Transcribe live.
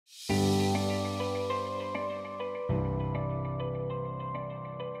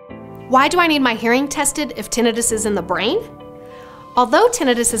Why do I need my hearing tested if tinnitus is in the brain? Although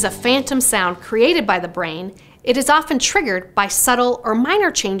tinnitus is a phantom sound created by the brain, it is often triggered by subtle or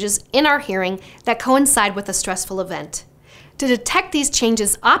minor changes in our hearing that coincide with a stressful event. To detect these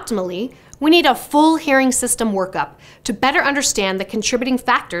changes optimally, we need a full hearing system workup to better understand the contributing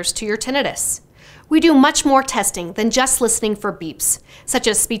factors to your tinnitus. We do much more testing than just listening for beeps, such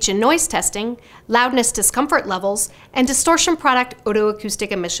as speech and noise testing, loudness discomfort levels, and distortion product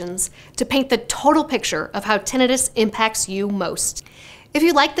otoacoustic emissions to paint the total picture of how tinnitus impacts you most. If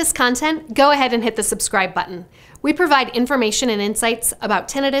you like this content, go ahead and hit the subscribe button. We provide information and insights about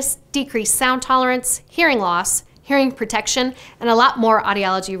tinnitus, decreased sound tolerance, hearing loss, hearing protection, and a lot more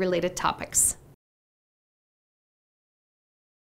audiology-related topics.